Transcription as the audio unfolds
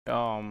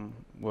Well,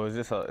 it's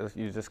just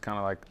you just kind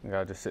of like you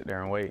gotta just sit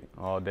there and wait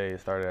all day. It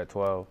started at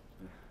 12,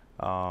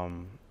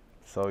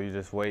 so you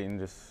just wait and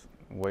just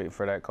wait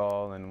for that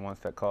call. And once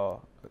that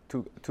call,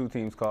 two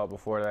teams called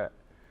before that.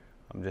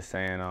 I'm just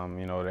saying,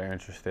 they're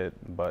interested,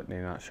 but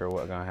they're not sure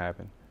what's gonna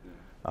happen.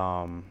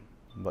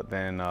 But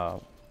then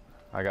I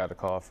got a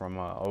call from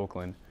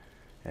Oakland,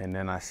 and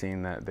then I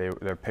seen that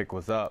their pick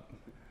was up,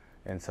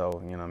 and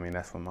so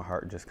that's when my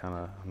heart just kind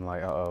of I'm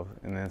like, uh-oh.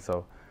 And then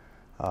so.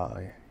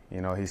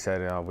 He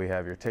said, we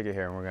have your ticket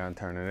here and we're going to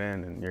turn it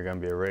in and you're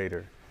going to be a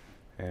Raider.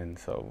 And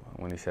so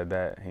when he said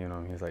that,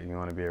 he's like, you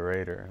want to be a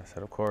Raider? I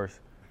said, of course.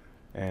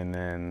 And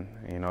then,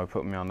 he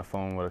put me on the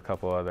phone with a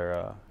couple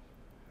other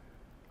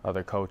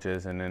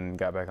coaches and then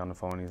got back on the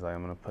phone. He's like,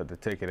 I'm going to put the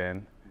ticket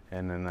in.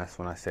 And then that's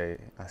when I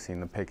seen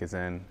the pick is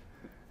in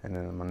and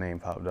then my name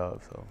popped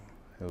up. So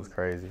it was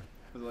crazy.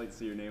 What was it like to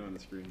see your name on the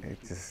screen?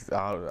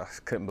 I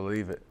couldn't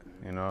believe it.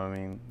 You know what I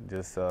mean?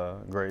 Just a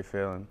great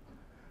feeling.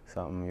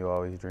 Something you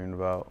always dreamed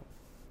about.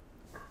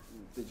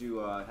 Did you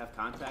have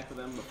contact with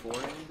them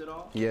beforehand at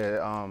all?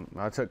 Yeah,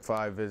 I took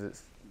 5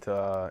 visits to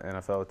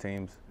NFL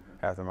teams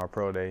after my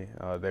pro day.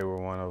 They were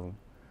one of them.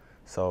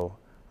 So,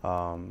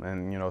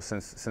 and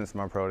since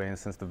my pro day and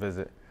since the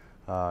visit,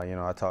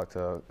 I talked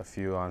to a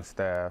few on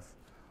staff,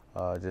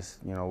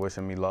 just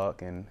wishing me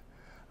luck and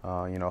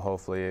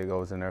hopefully it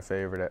goes in their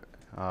favor that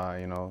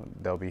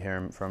they'll be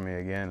hearing from me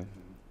again.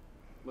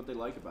 What they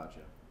like about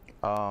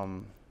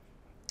you?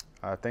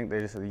 I think they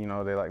just,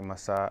 they like my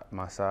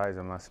size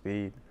and my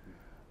speed.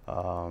 They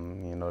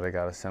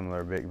got a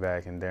similar big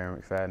back and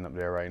Darren McFadden up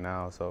there right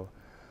now. So,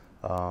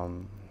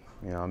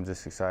 I'm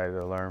just excited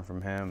to learn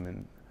from him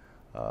and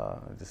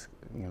just,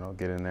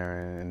 get in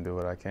there and do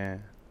what I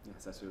can.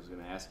 Yes, that's what I was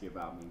going to ask you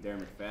about. I mean,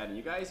 Darren McFadden,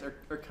 you guys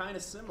are kind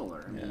of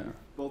similar. I mean, Yeah.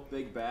 both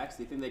big backs.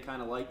 Do you think they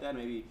kind of like that?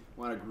 Maybe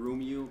want to groom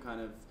you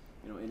kind of,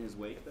 in his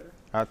wake there?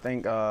 I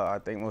think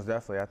most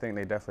definitely. I think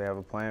they definitely have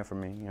a plan for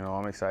me.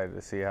 I'm excited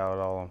to see how it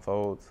all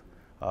unfolds.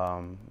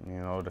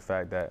 The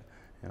fact that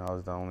I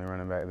was the only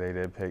running back they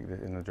did pick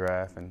in the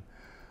draft, and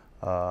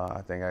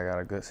I think I got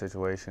a good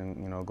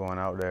situation, going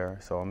out there.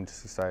 So I'm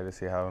just excited to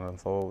see how it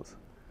unfolds.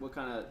 What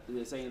kind of did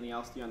they say anything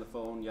else to you on the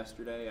phone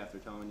yesterday after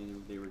telling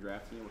you they were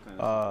drafting you? What kind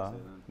of stuff did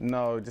they say then?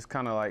 No, just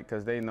kind of like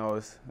because they know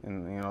us,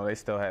 and they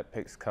still had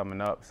picks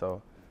coming up,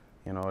 so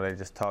they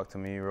just talked to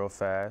me real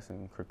fast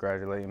and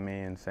congratulating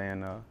me and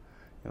saying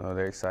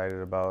they're excited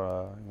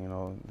about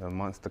the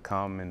months to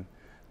come and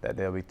that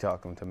they'll be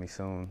talking to me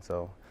soon.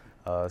 So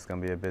it's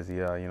gonna be a busy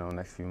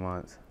next few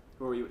months.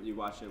 Who were you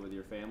watched it with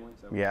your family?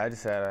 Yeah, I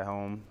just sat at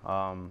home,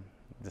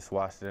 just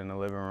watched it in the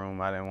living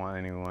room. I didn't want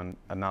anyone,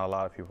 not a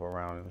lot of people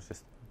around. It was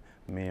just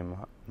me and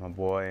my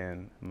boy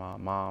and my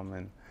mom,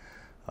 and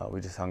we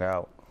just hung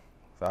out.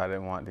 So I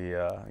didn't want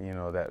the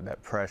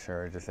that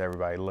pressure, just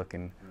everybody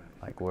looking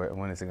like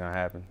when is it gonna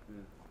happen. Yeah.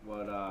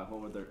 What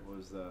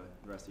was the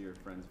rest of your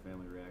friends'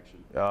 family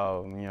reaction?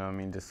 Oh,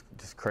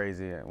 just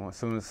crazy. As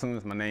soon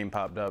as my name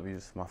popped up,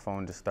 my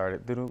phone just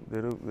started doo-doo,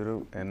 doo-doo,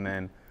 doo-doo. And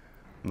then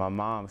my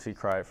mom, she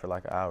cried for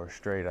like an hour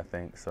straight, I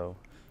think. So,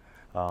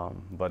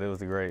 but it was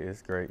great.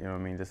 It's great.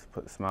 Just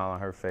put a smile on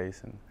her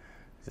face and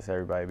just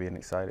everybody being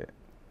excited.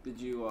 Did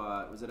you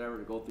was it ever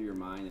to go through your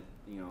mind that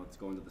it's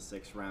going to the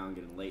 6th round,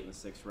 getting late in the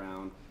 6th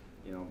round,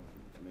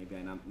 maybe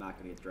I'm not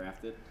going to get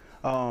drafted?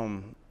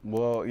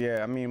 Well,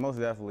 yeah, most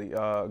definitely.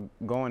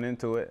 Going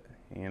into it,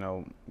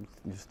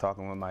 just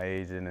talking with my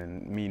agent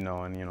and me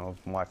knowing,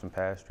 from watching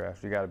past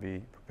drafts, you got to be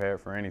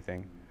prepared for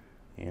anything.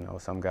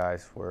 Some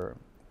guys were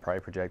probably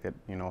projected,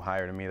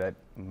 higher than me that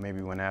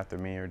maybe went after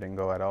me or didn't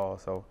go at all.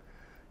 So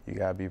you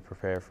got to be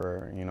prepared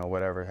for,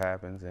 whatever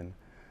happens and,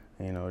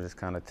 just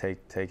kind of take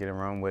it and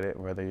run with it,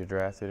 whether you're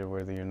drafted or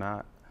whether you're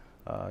not.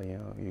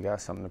 You got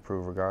something to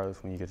prove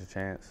regardless when you get the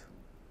chance.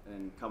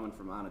 And coming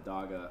from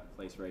Onondaga,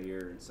 place right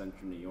here in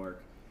central New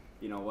York,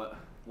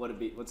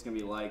 what's gonna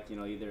be like?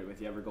 Either if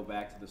you ever go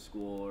back to the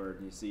school or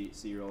you see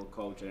your old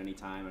coach at any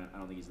time. And I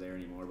don't think he's there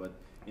anymore, but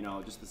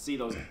just to see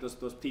those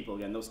people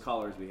again, those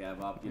colors we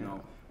have up.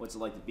 What's it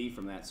like to be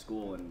from that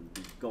school and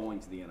be going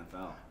to the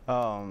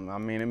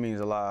NFL? It means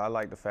a lot. I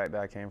like the fact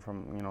that I came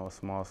from a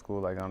small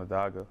school like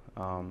Onondaga,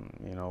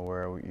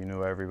 where you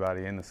knew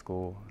everybody in the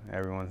school,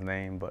 everyone's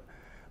name, but.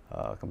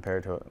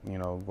 Compared to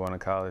going to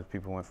college,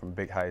 people went from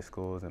big high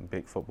schools and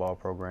big football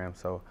programs.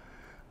 So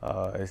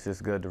it's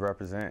just good to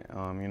represent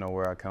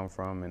where I come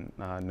from, and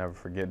I never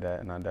forget that.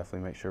 And I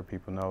definitely make sure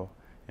people know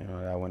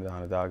that I went to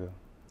Onondaga.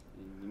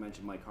 You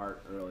mentioned Mike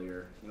Hart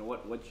earlier.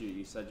 What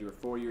you said you were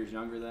 4 years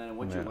younger than, and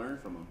what you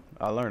learned from him?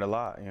 I learned a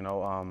lot.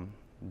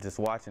 Just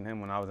watching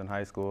him when I was in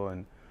high school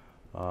and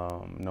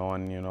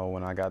knowing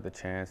when I got the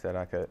chance that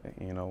I could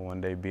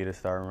one day be the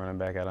starting running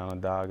back at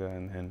Onondaga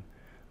and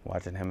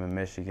watching him in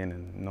Michigan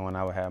and knowing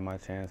I would have my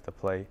chance to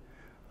play,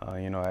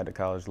 at the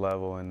college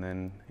level, and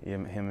then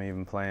him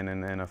even playing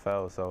in the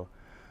NFL. So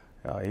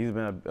he's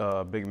been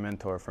a big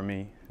mentor for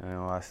me.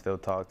 I still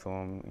talk to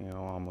him,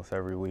 almost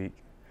every week,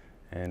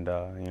 and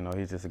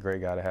he's just a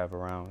great guy to have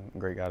around,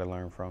 great guy to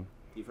learn from.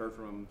 You've heard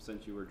from him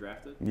since you were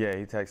drafted? Yeah,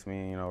 he texted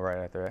me,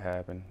 right after it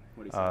happened.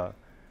 What did he say?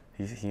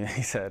 he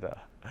said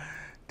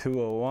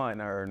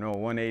 201 or no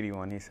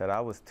 181. He said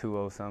I was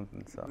 20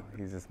 something. So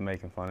he's just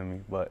making fun of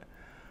me, but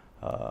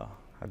I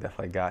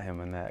definitely got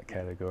him in that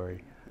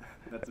category.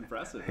 That's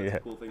impressive. That's a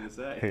cool thing to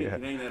say. Yeah. He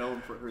hang that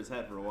over his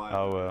head for a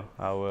while.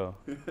 I will.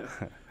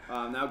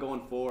 Now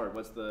going forward,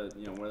 what do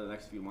the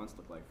next few months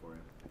look like for you?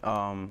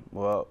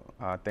 Well,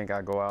 I think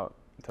I go out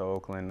to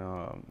Oakland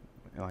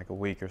in like a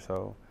week or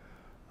so.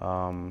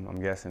 I'm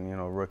guessing,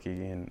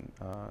 rookie and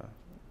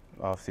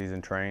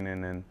off-season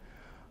training, and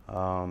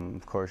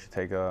of course you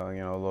take a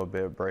little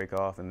bit of break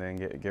off, and then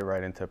get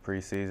right into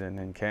preseason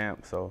and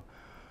camp. So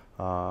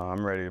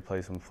I'm ready to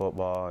play some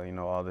football.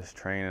 All this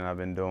training I've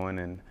been doing,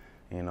 and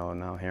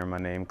now hearing my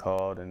name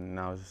called, and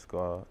now it's just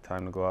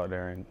time to go out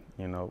there and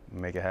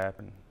make it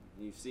happen.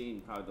 You've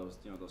seen probably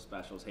those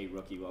specials. Hey,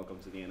 rookie, welcome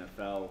to the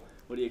NFL.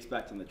 What do you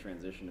expect in the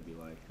transition to be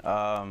like?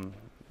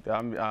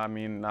 I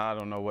mean, I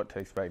don't know what to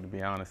expect, to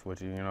be honest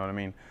with you. You know what I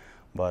mean?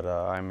 But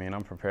I mean,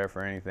 I'm prepared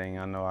for anything.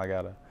 I know I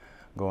gotta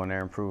go in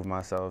there and prove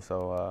myself.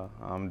 So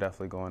I'm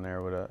definitely going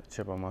there with a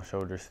chip on my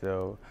shoulder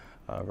still,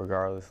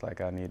 regardless.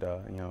 Like I need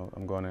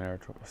I'm going in there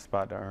to a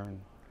spot to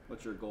earn.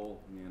 What's your goal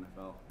in the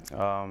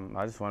NFL?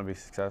 I just want to be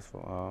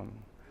successful.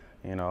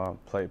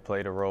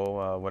 Play the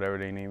role, whatever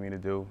they need me to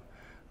do.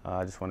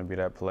 I just want to be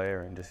that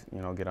player and just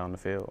get on the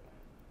field.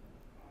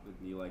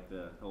 You like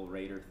the whole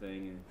Raider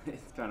thing?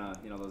 It's kind of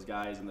those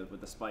guys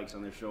with the spikes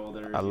on their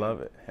shoulders. I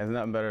love it. There's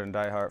nothing better than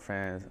diehard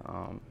fans.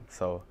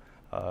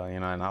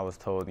 And I was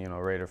told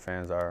Raider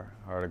fans are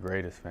the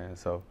greatest fans.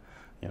 So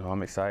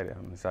I'm excited.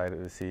 I'm excited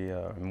to see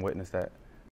and witness that.